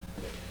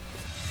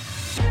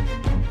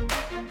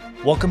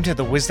Welcome to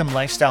the Wisdom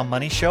Lifestyle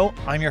Money Show.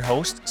 I'm your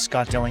host,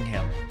 Scott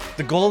Dillingham.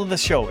 The goal of the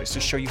show is to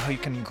show you how you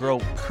can grow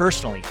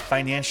personally,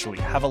 financially,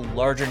 have a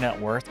larger net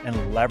worth,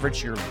 and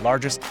leverage your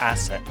largest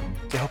asset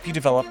to help you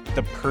develop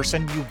the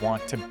person you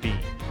want to be.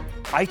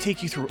 I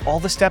take you through all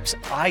the steps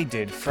I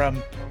did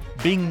from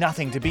being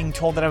nothing to being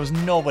told that I was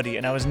nobody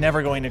and I was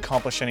never going to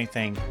accomplish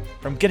anything,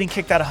 from getting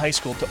kicked out of high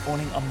school to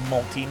owning a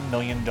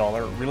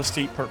multi-million-dollar real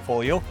estate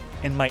portfolio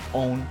in my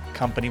own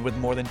company with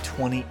more than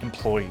 20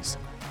 employees.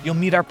 You'll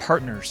meet our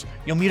partners,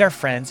 you'll meet our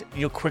friends, and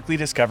you'll quickly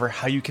discover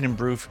how you can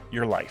improve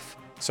your life.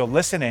 So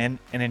listen in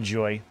and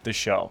enjoy the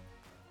show.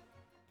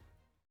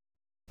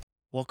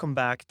 Welcome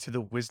back to the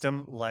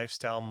Wisdom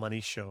Lifestyle Money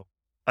Show.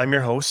 I'm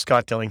your host,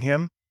 Scott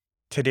Dillingham.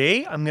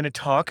 Today, I'm going to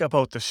talk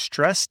about the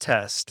stress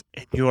test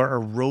in your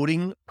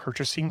eroding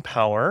purchasing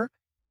power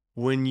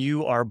when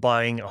you are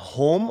buying a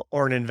home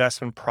or an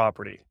investment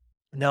property.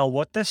 Now,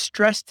 what the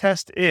stress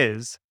test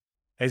is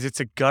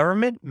it's a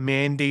government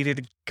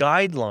mandated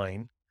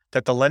guideline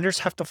that the lenders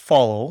have to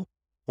follow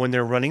when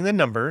they're running the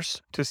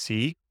numbers to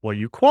see what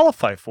you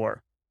qualify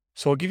for.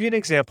 So I'll give you an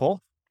example.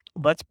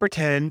 Let's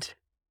pretend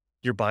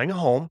you're buying a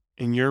home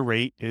and your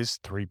rate is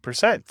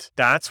 3%.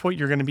 That's what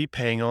you're going to be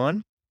paying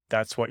on.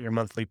 That's what your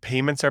monthly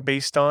payments are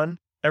based on.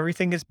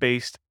 Everything is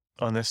based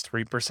on this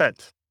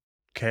 3%.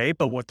 Okay,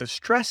 but what the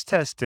stress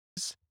test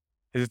is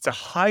it's a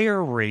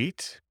higher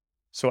rate.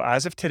 So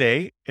as of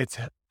today, it's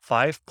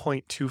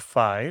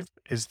 5.25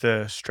 is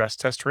the stress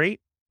test rate.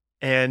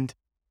 And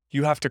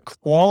you have to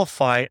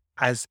qualify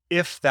as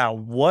if that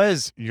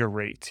was your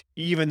rate,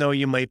 even though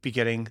you might be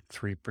getting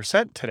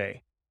 3%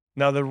 today.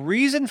 Now, the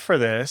reason for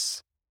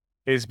this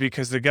is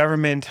because the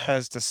government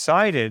has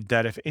decided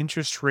that if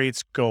interest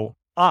rates go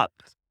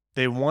up,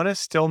 they want to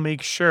still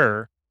make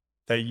sure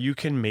that you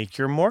can make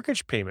your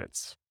mortgage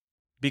payments.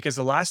 Because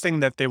the last thing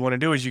that they want to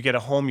do is you get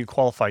a home, you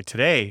qualify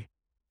today,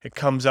 it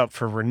comes up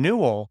for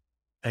renewal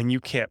and you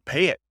can't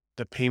pay it.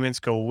 The payments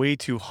go way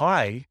too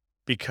high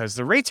because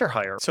the rates are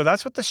higher. So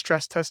that's what the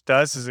stress test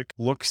does is it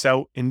looks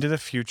out into the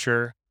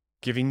future,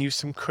 giving you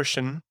some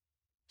cushion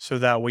so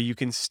that way you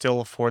can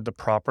still afford the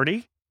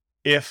property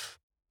if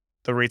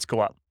the rates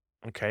go up.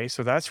 Okay,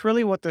 so that's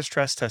really what the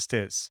stress test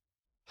is.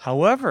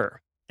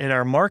 However, in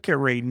our market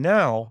right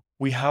now,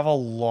 we have a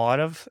lot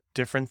of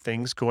different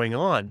things going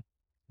on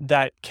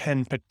that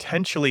can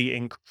potentially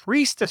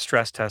increase the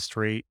stress test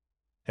rate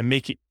and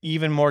make it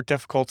even more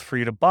difficult for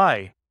you to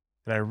buy.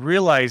 And I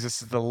realize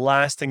this is the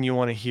last thing you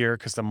want to hear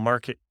because the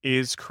market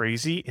is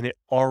crazy and it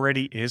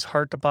already is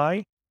hard to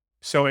buy.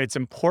 So it's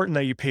important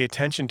that you pay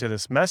attention to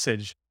this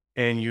message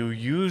and you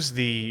use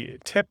the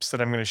tips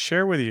that I'm going to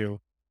share with you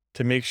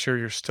to make sure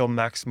you're still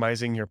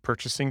maximizing your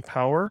purchasing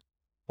power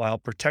while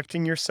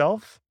protecting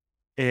yourself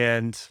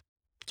and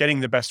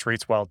getting the best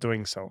rates while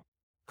doing so.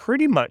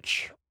 Pretty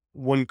much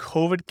when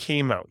COVID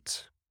came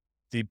out,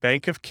 the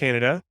Bank of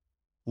Canada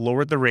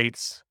lowered the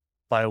rates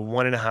by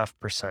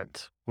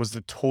 1.5% was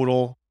the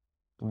total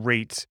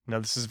rate. Now,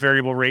 this is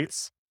variable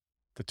rates,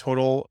 the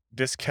total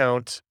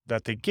discount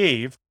that they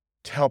gave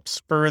to help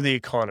spur the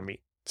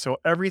economy. So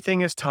everything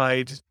is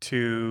tied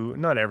to,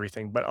 not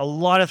everything, but a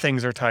lot of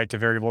things are tied to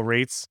variable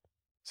rates,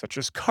 such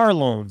as car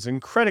loans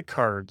and credit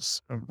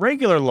cards,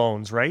 regular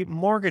loans, right?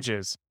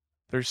 Mortgages.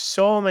 There's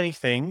so many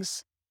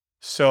things.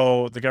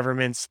 So the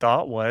government's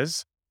thought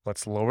was,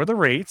 let's lower the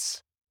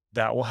rates.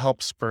 That will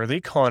help spur the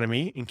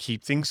economy and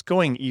keep things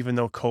going, even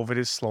though COVID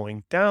is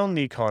slowing down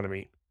the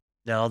economy.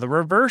 Now, the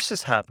reverse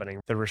is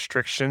happening. The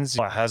restrictions,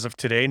 as of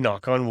today,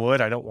 knock on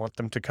wood, I don't want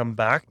them to come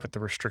back, but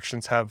the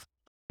restrictions have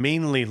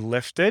mainly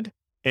lifted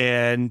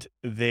and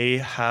they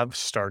have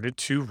started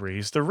to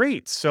raise the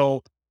rates.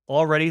 So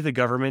already the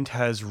government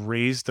has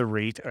raised the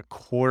rate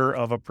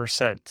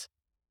 0.25%.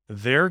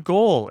 Their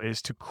goal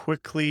is to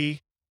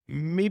quickly,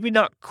 maybe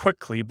not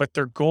quickly, but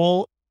their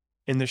goal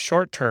in the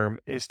short term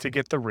is to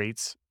get the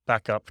rates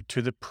back up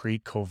to the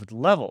pre-COVID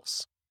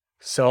levels.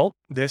 So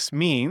this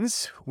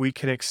means we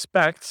can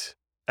expect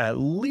at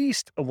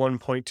least a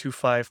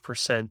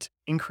 1.25%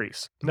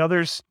 increase. Now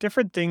there's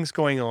different things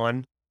going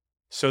on,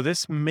 so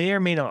this may or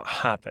may not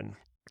happen.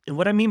 And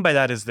what I mean by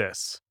that is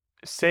this.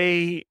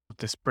 Say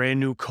this brand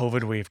new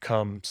COVID wave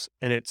comes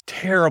and it's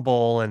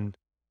terrible and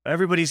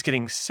everybody's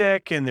getting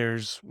sick and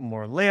there's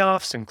more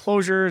layoffs and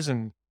closures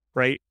and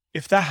right.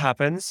 If that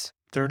happens,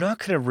 they're not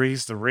going to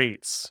raise the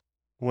rates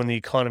when the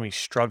economy's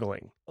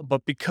struggling.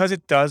 But because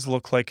it does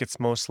look like it's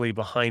mostly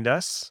behind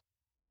us,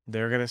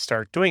 they're going to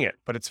start doing it.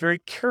 But it's very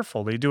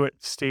careful. They do it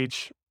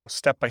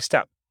step by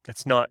step.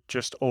 It's not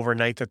just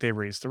overnight that they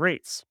raise the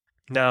rates.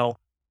 Now,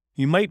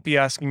 you might be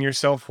asking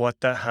yourself what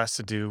that has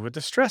to do with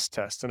the stress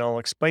test, and I'll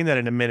explain that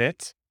in a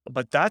minute.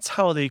 But that's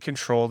how they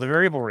control the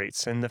variable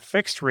rates, and the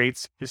fixed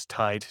rates is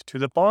tied to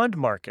the bond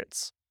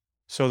markets.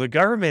 So the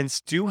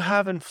governments do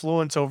have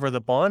influence over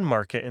the bond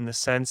market in the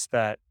sense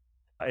that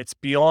it's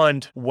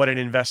beyond what an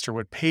investor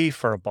would pay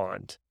for a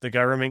bond. The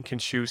government can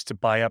choose to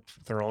buy up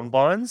their own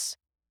bonds,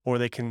 or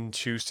they can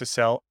choose to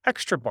sell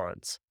extra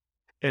bonds.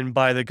 And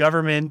by the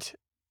government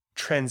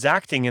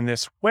transacting in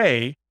this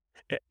way,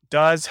 it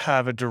does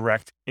have a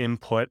direct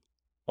input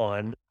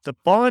on the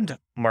bond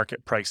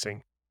market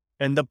pricing.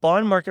 And the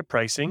bond market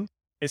pricing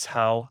is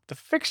how the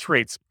fixed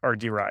rates are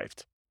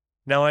derived.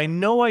 Now, I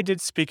know I did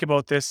speak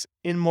about this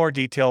in more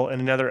detail in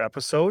another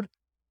episode,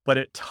 but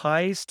it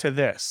ties to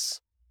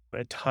this.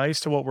 It ties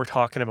to what we're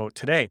talking about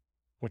today,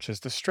 which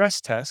is the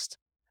stress test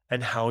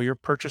and how your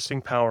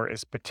purchasing power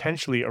is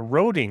potentially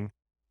eroding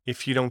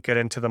if you don't get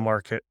into the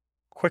market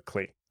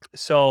quickly.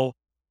 So,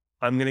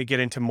 I'm going to get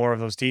into more of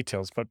those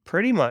details, but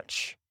pretty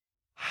much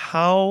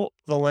how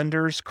the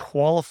lenders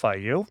qualify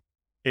you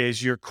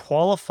is you're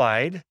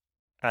qualified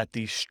at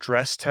the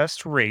stress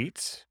test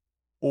rate,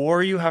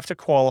 or you have to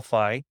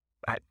qualify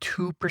at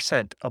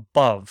 2%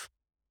 above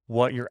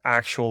what your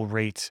actual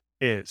rate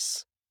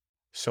is.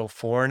 So,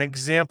 for an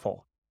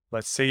example,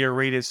 let's say your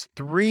rate is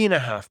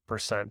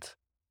 3.5%.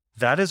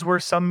 That is where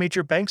some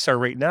major banks are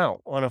right now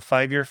on a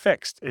 5-year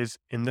fixed, is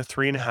in the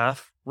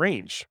 3.5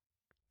 range.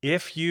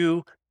 If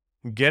you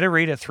get a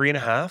rate of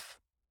 3.5,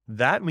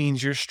 that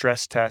means your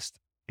stress test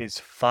is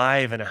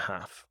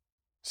 5.5.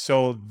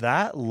 So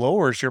that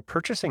lowers your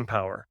purchasing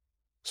power.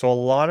 So a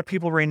lot of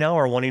people right now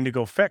are wanting to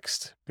go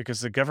fixed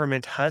because the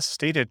government has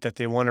stated that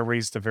they want to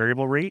raise the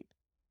variable rate,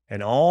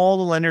 and all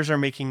the lenders are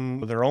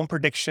making their own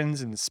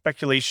predictions and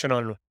speculation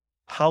on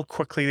how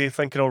quickly they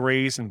think it'll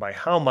raise and by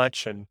how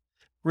much. And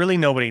really,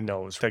 nobody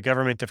knows. The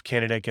government of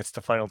Canada gets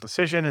the final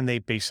decision and they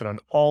base it on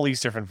all these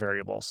different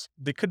variables.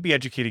 They could be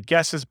educated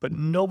guesses, but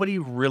nobody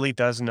really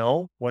does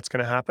know what's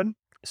going to happen.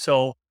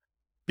 So,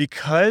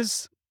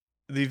 because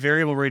the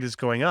variable rate is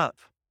going up,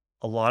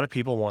 a lot of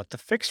people want the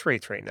fixed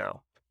rates right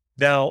now.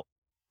 Now,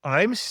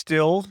 I'm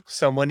still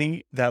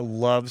somebody that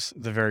loves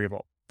the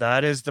variable.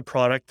 That is the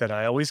product that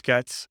I always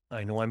get.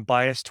 I know I'm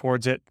biased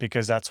towards it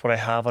because that's what I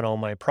have on all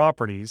my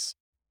properties.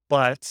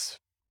 But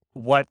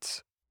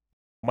what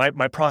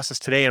my process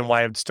today and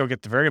why I would still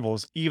get the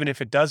variables, even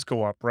if it does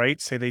go up, right?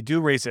 Say they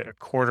do raise it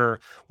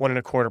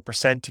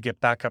 1.25% to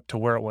get back up to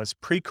where it was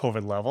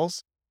pre-COVID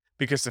levels,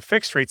 because the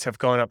fixed rates have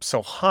gone up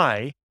so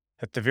high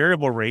that the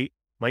variable rate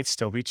might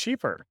still be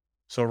cheaper.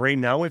 So right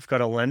now we've got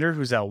a lender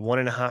who's at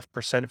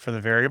 1.5% for the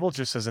variable,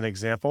 just as an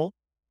example.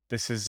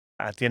 This is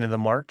at the end of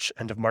March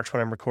when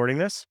I'm recording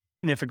this.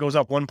 And if it goes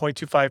up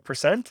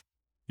 1.25%,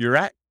 you're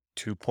at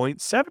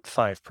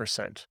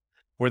 2.75%.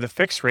 Where the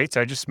fixed rates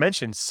I just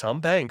mentioned, some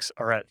banks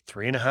are at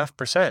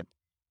 3.5%,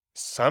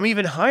 some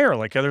even higher,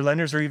 like other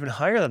lenders are even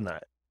higher than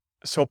that.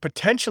 So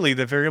potentially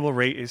the variable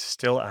rate is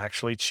still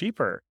actually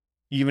cheaper,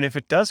 even if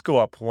it does go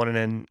up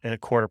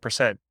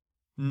 1.25%.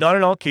 Not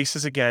in all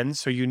cases again.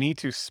 So you need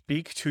to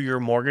speak to your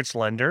mortgage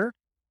lender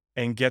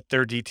and get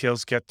their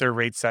details, get their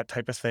rates, that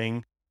type of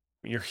thing.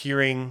 You're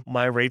hearing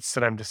my rates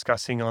that I'm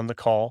discussing on the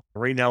call.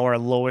 Right now, our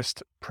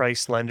lowest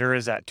price lender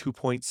is at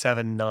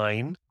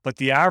 2.79, but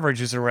the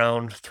average is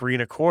around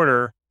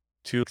 3.25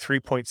 to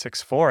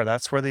 3.64.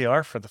 That's where they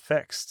are for the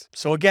fixed.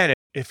 So again,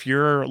 if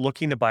you're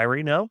looking to buy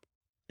right now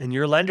and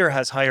your lender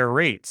has higher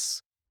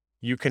rates,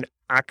 you can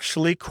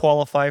actually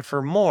qualify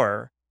for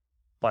more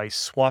by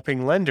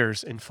swapping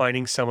lenders and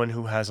finding someone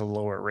who has a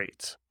lower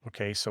rate.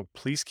 Okay, so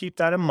please keep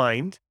that in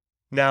mind.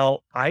 Now,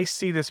 I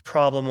see this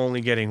problem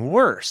only getting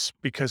worse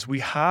because we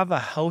have a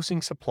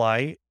housing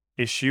supply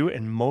issue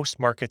in most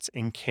markets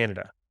in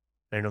Canada.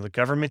 I know the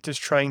government is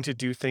trying to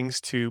do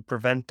things to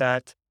prevent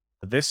that.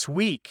 This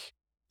week,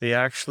 they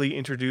actually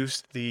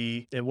introduced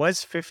it was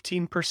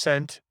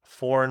 15%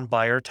 foreign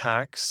buyer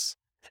tax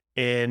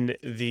in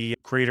the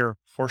greater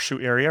Horseshoe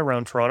area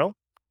around Toronto.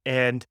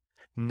 And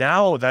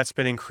now that's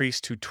been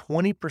increased to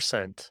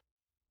 20%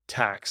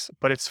 tax,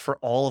 but it's for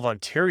all of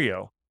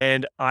Ontario.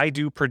 And I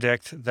do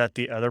predict that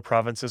the other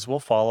provinces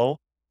will follow.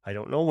 I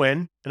don't know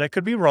when, and I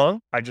could be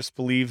wrong. I just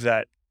believe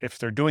that if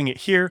they're doing it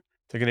here,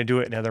 they're going to do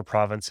it in other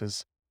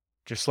provinces.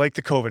 Just like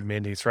the COVID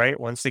mandates, right?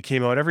 Once they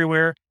came out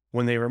everywhere,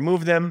 when they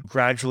removed them,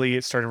 gradually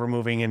it started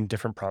removing in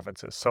different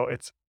provinces. So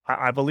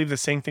I believe the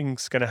same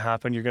thing's going to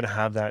happen. You're going to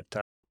have that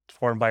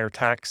foreign buyer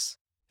tax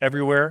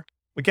everywhere.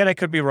 Again, I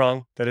could be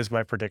wrong. That is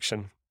my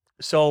prediction.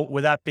 So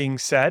with that being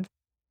said,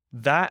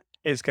 that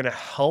is going to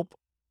help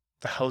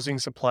the housing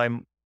supply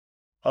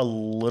a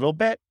little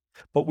bit,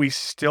 but we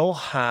still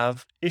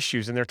have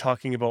issues, and they're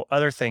talking about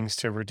other things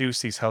to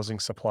reduce these housing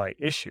supply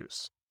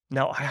issues.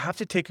 Now, I have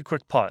to take a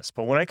quick pause,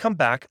 but when I come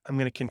back, I'm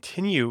going to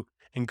continue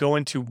and go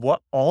into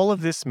what all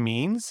of this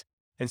means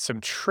and some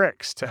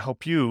tricks to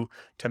help you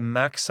to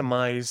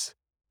maximize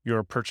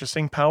your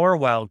purchasing power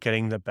while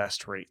getting the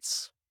best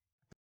rates.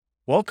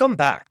 Welcome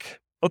back.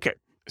 Okay,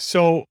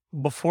 so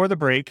before the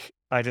break,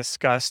 I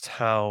discussed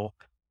how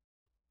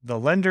the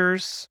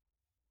lenders,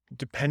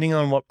 depending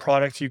on what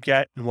product you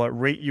get and what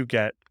rate you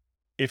get,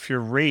 if your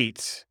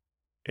rate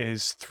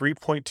is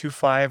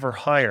 3.25 or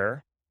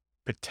higher,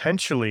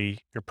 potentially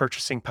your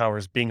purchasing power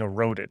is being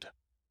eroded,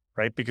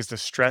 right? Because the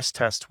stress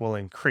test will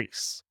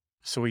increase.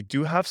 So we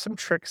do have some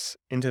tricks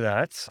into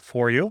that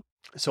for you.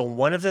 So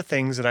one of the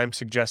things that I'm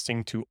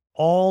suggesting to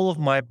all of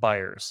my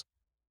buyers,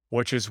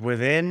 which is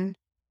within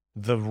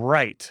the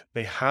right,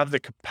 they have the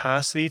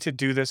capacity to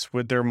do this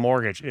with their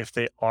mortgage if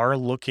they are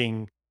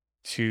looking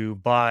to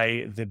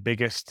buy the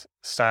biggest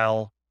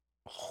style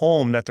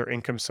home that their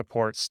income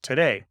supports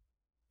today.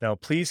 Now,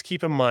 please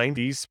keep in mind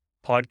these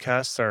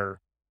podcasts are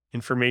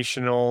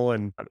informational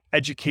and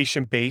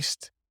education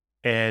based.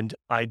 And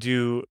I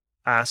do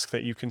ask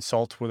that you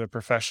consult with a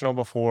professional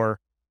before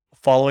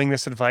following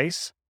this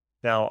advice.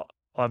 Now,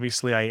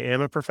 obviously, I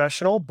am a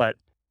professional, but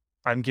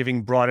I'm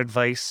giving broad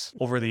advice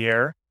over the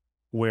air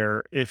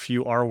where if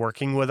you are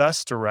working with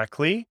us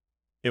directly,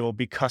 it will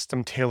be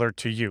custom tailored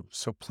to you.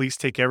 So please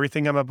take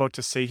everything I'm about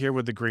to say here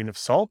with a grain of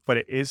salt, but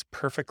it is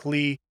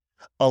perfectly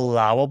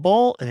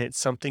allowable and it's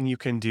something you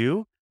can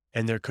do.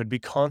 And there could be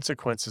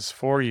consequences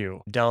for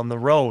you down the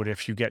road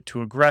if you get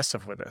too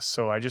aggressive with this.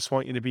 So I just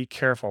want you to be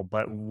careful.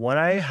 But what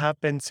I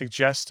have been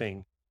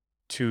suggesting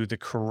to the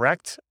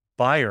correct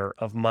buyer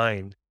of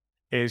mine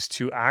is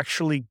to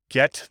actually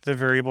get the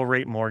variable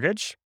rate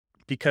mortgage,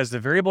 because the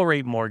variable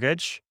rate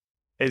mortgage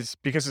is,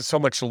 because it's so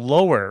much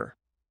lower,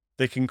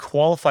 they can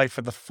qualify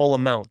for the full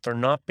amount. They're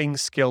not being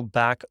scaled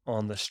back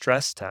on the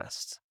stress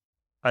test.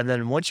 And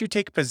then once you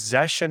take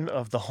possession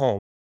of the home,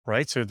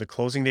 right? So the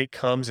closing date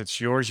comes, it's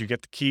yours, you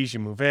get the keys, you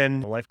move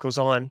in, life goes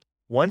on.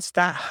 Once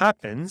that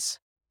happens,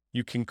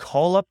 you can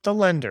call up the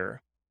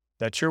lender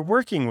that you're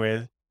working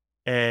with,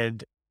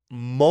 and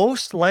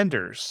most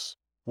lenders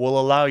will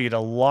allow you to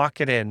lock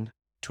it in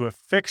to a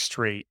fixed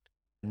rate,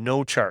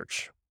 no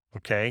charge.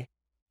 Okay.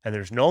 And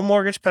there's no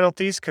mortgage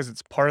penalties because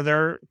it's part of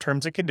their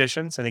terms and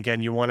conditions. And again,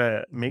 you want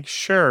to make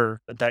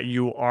sure that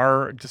you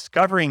are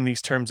discovering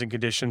these terms and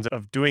conditions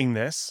of doing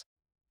this.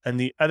 And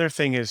the other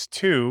thing is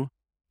too,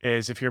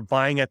 is if you're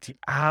buying at the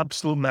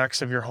absolute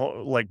max of your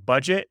whole like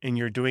budget and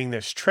you're doing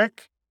this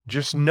trick,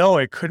 just know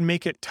it could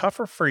make it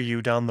tougher for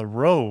you down the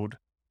road,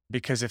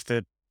 because if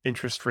the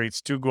interest rates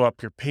do go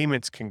up, your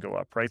payments can go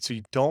up, right? So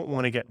you don't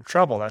want to get in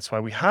trouble. That's why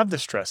we have the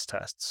stress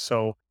tests.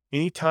 So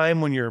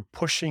anytime when you're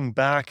pushing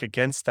back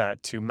against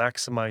that to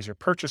maximize your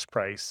purchase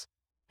price,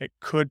 it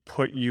could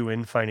put you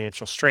in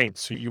financial strain.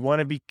 So you want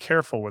to be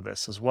careful with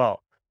this as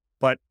well.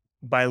 But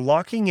by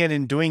locking in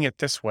and doing it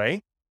this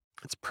way,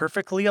 it's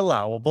perfectly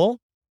allowable,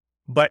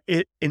 but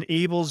it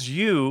enables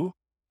you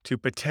to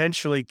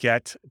potentially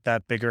get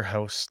that bigger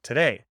house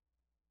today.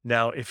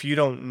 Now, if you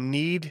don't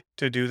need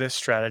to do this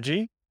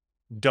strategy,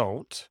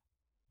 don't.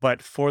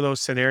 But for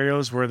those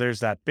scenarios where there's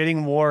that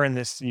bidding war and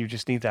this, you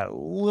just need that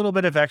little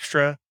bit of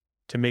extra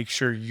to make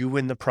sure you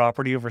win the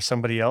property over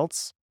somebody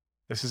else,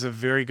 this is a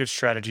very good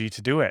strategy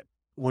to do it.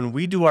 When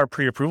we do our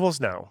pre-approvals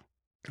now,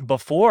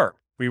 before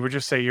we would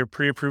just say you're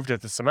pre-approved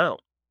at this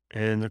amount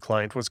and the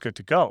client was good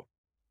to go.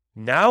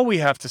 Now we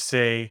have to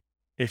say,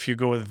 if you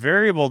go with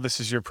variable, this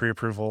is your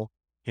pre-approval.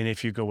 And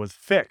if you go with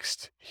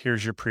fixed,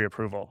 here's your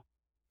pre-approval.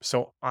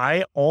 So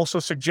I also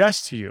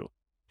suggest to you,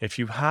 if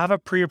you have a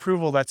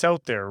pre-approval that's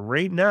out there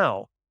right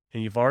now,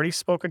 and you've already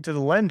spoken to the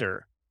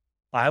lender,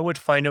 I would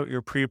find out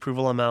your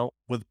pre-approval amount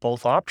with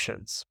both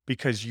options,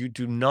 because you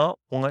do not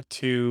want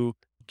to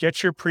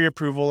get your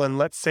pre-approval and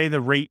let's say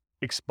the rate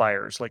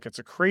expires. Like it's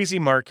a crazy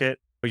market,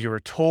 but you were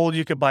told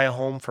you could buy a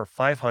home for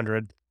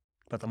 500,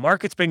 but the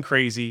market's been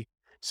crazy.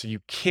 So you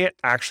can't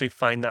actually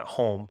find that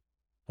home.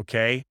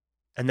 Okay.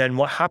 And then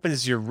what happens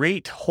is your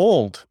rate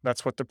hold.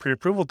 That's what the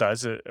pre-approval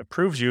does. It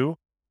approves you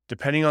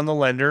depending on the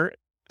lender.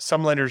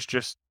 Some lenders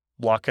just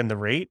lock in the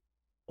rate.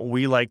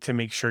 We like to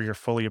make sure you're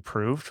fully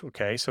approved.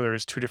 Okay. So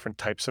there's two different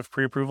types of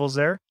pre-approvals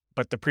there,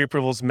 but the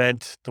pre-approvals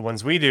meant, the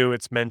ones we do,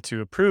 it's meant to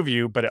approve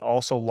you, but it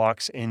also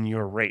locks in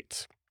your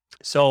rate.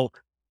 So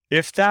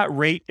if that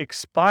rate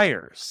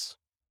expires,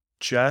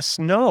 just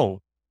know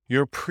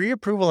your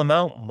pre-approval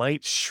amount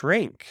might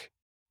shrink.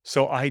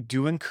 So I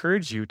do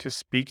encourage you to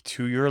speak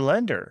to your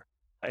lender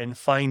and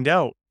find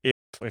out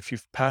if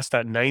you've passed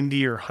that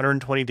 90 or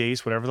 120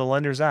 days, whatever the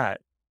lender's at,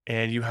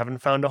 and you haven't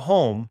found a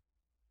home.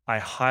 I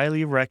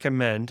highly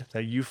recommend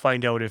that you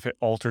find out if it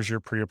alters your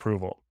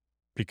pre-approval,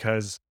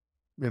 because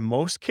in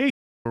most cases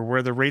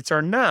where the rates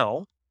are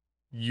now,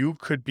 you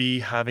could be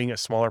having a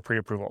smaller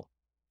pre-approval.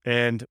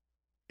 And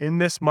in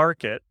this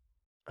market,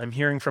 I'm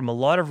hearing from a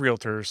lot of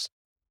realtors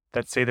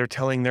that say they're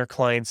telling their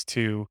clients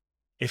to,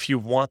 if you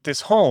want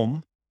this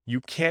home, you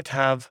can't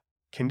have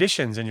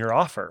conditions in your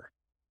offer.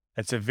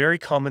 It's a very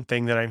common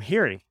thing that I'm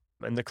hearing.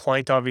 And the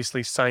client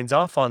obviously signs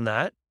off on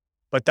that.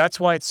 But that's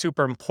why it's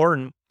super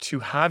important to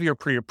have your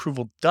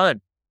pre-approval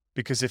done.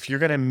 Because if you're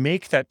going to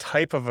make that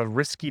type of a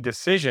risky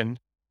decision,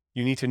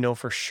 you need to know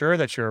for sure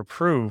that you're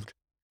approved.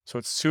 So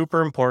it's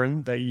super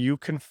important that you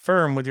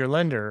confirm with your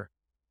lender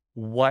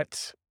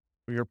what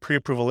your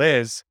pre-approval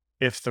is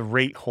if the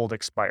rate hold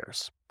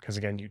expires. Because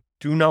again, you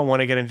do not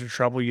want to get into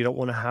trouble. You don't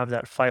want to have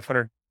that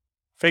 500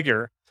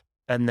 figure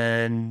and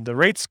then the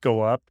rates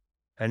go up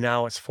and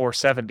now it's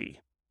 470,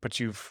 but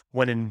you've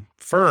went in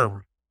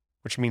firm,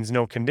 which means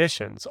no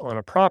conditions on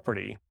a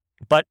property,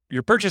 but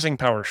your purchasing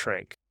power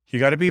shrank. You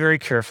got to be very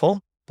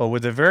careful. But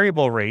with the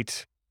variable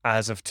rate,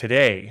 as of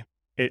today,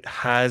 it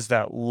has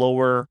that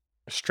lower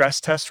stress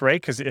test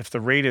rate, because if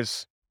the rate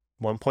is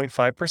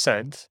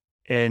 1.5%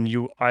 and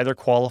you either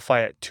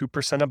qualify at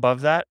 2%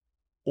 above that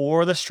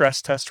or the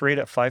stress test rate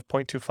at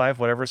 5.25,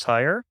 whatever's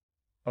higher,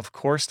 of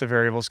course, the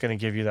variable is going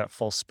to give you that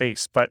full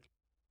space. But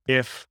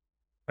if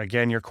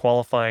again, you're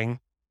qualifying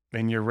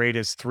and your rate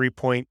is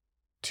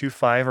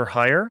 3.25 or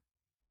higher,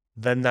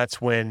 then that's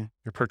when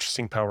your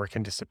purchasing power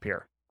can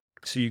disappear.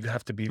 So you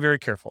have to be very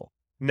careful.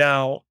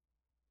 Now,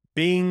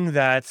 being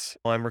that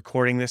I'm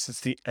recording this,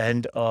 it's the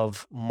end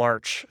of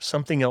March,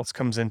 something else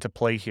comes into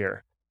play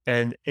here.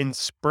 And in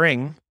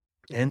spring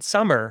and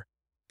summer,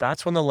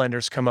 that's when the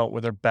lenders come out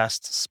with their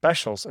best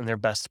specials and their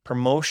best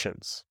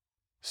promotions.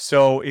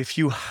 So if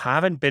you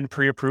haven't been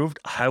pre-approved,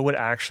 I would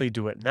actually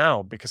do it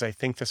now because I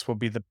think this will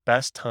be the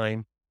best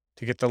time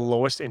to get the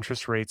lowest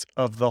interest rates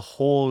of the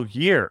whole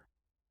year.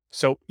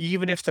 So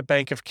even if the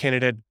Bank of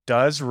Canada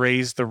does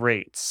raise the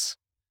rates,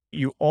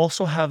 you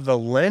also have the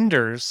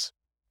lenders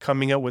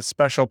coming out with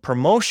special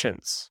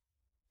promotions.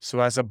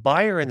 So as a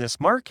buyer in this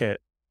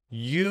market,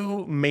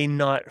 you may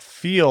not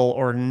feel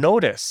or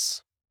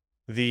notice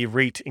the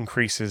rate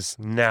increases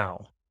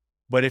now.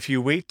 But if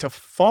you wait till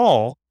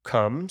fall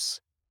comes,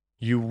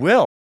 you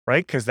will,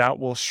 right? Because that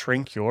will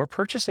shrink your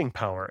purchasing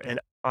power. And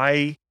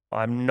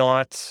I'm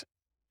not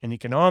an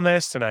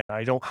economist and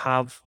I don't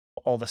have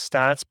all the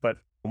stats, but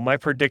my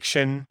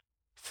prediction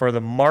for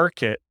the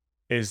market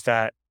is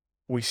that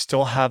we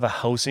still have a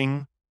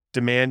housing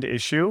demand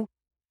issue.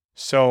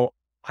 So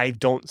I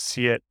don't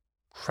see it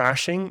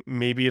crashing.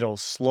 Maybe it'll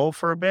slow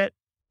for a bit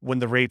when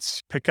the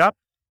rates pick up.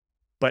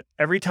 But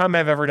every time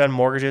I've ever done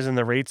mortgages and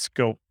the rates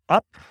go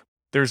up,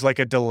 there's like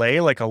a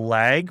delay, like a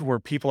lag where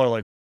people are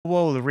like,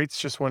 whoa, the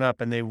rates just went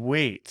up, and they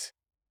wait.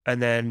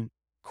 And then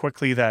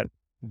quickly that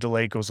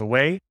delay goes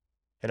away.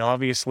 And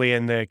obviously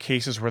in the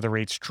cases where the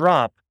rates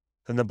drop,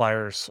 then the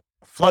buyers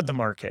flood the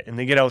market and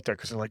they get out there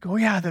because they're like, oh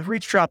yeah, the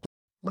rates dropped.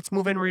 Let's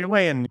move in right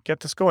away and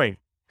get this going.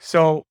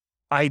 So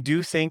I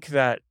do think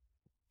that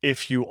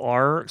if you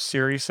are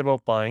serious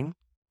about buying,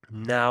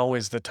 now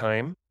is the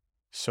time.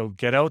 So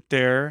get out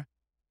there,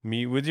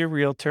 meet with your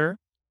realtor.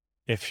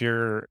 If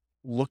you're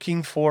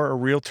looking for a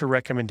realtor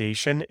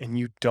recommendation and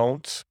you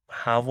don't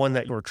have one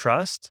that you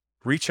trust,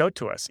 reach out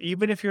to us.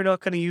 Even if you're not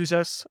going to use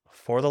us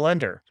for the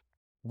lender,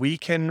 we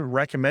can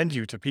recommend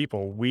you to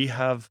people. We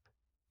have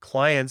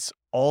clients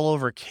all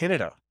over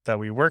Canada that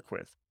we work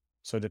with.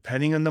 So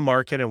depending on the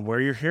market and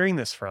where you're hearing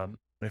this from,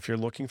 if you're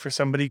looking for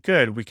somebody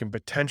good, we can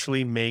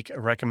potentially make a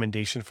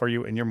recommendation for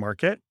you in your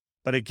market.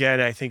 But again,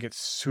 I think it's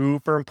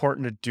super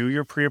important to do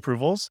your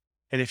pre-approvals.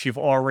 And if you've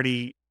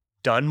already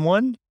done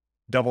one,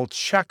 double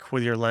check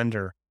with your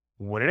lender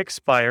when it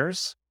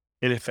expires.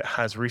 And if it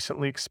has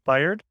recently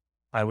expired,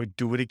 I would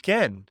do it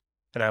again.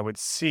 And I would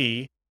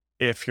see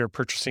if your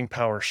purchasing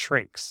power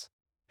shrinks.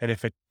 And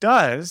if it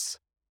does,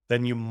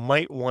 then you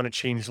might want to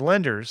change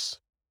lenders.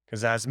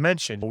 Because as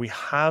mentioned, we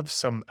have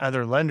some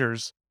other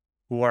lenders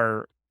who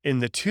are in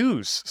the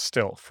twos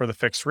still for the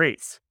fixed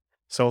rates.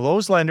 So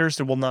those lenders,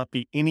 there will not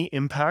be any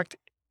impact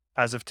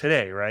as of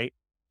today, right?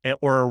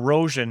 Or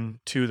erosion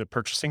to the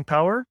purchasing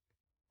power.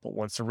 But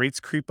once the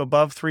rates creep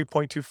above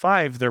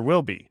 3.25, there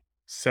will be.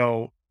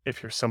 So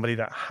if you're somebody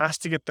that has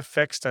to get the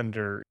fixed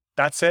under,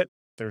 that's it.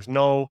 There's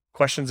no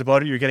questions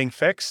about it. You're getting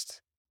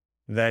fixed.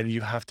 Then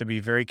you have to be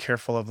very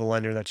careful of the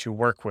lender that you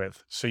work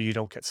with so you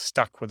don't get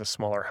stuck with a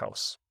smaller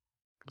house.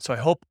 So I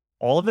hope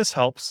all of this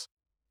helps.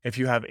 If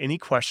you have any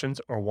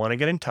questions or want to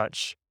get in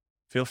touch,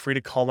 feel free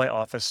to call my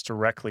office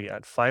directly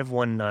at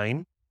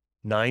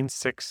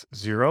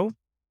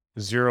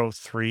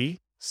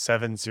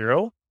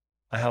 519-960-0370.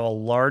 I have a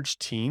large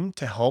team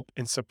to help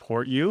and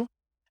support you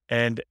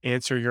and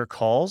answer your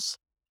calls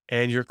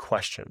and your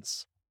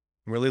questions.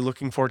 I'm really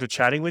looking forward to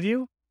chatting with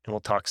you, and we'll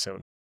talk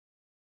soon.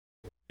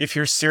 If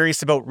you're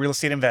serious about real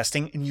estate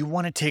investing and you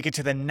want to take it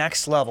to the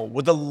next level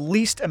with the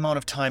least amount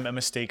of time and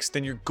mistakes,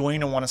 then you're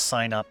going to want to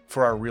sign up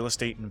for our Real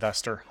Estate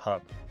Investor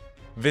Hub.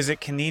 Visit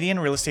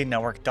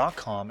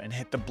CanadianRealEstateNetwork.com and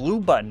hit the blue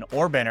button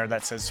or banner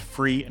that says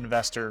Free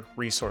Investor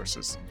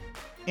Resources.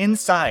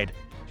 Inside,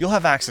 you'll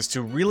have access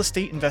to real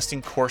estate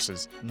investing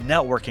courses,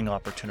 networking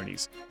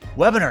opportunities,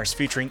 webinars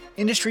featuring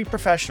industry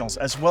professionals,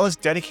 as well as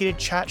dedicated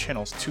chat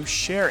channels to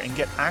share and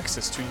get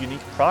access to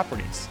unique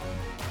properties.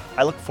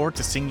 I look forward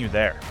to seeing you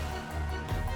there.